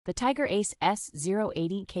The TIGER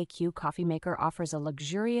ACE-S080KQ Coffee Maker offers a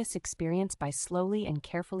luxurious experience by slowly and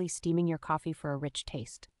carefully steaming your coffee for a rich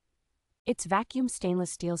taste. Its vacuum stainless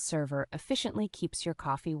steel server efficiently keeps your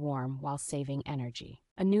coffee warm while saving energy.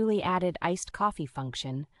 A newly added iced coffee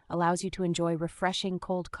function allows you to enjoy refreshing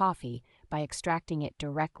cold coffee by extracting it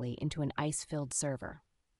directly into an ice-filled server.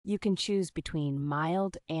 You can choose between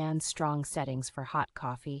mild and strong settings for hot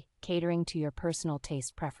coffee, catering to your personal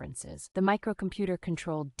taste preferences. The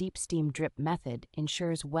microcomputer-controlled deep steam drip method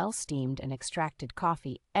ensures well-steamed and extracted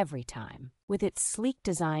coffee every time. With its sleek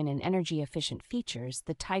design and energy-efficient features,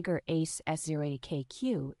 the TIGER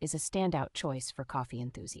ACE-S080KQ is a standout choice for coffee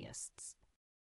enthusiasts.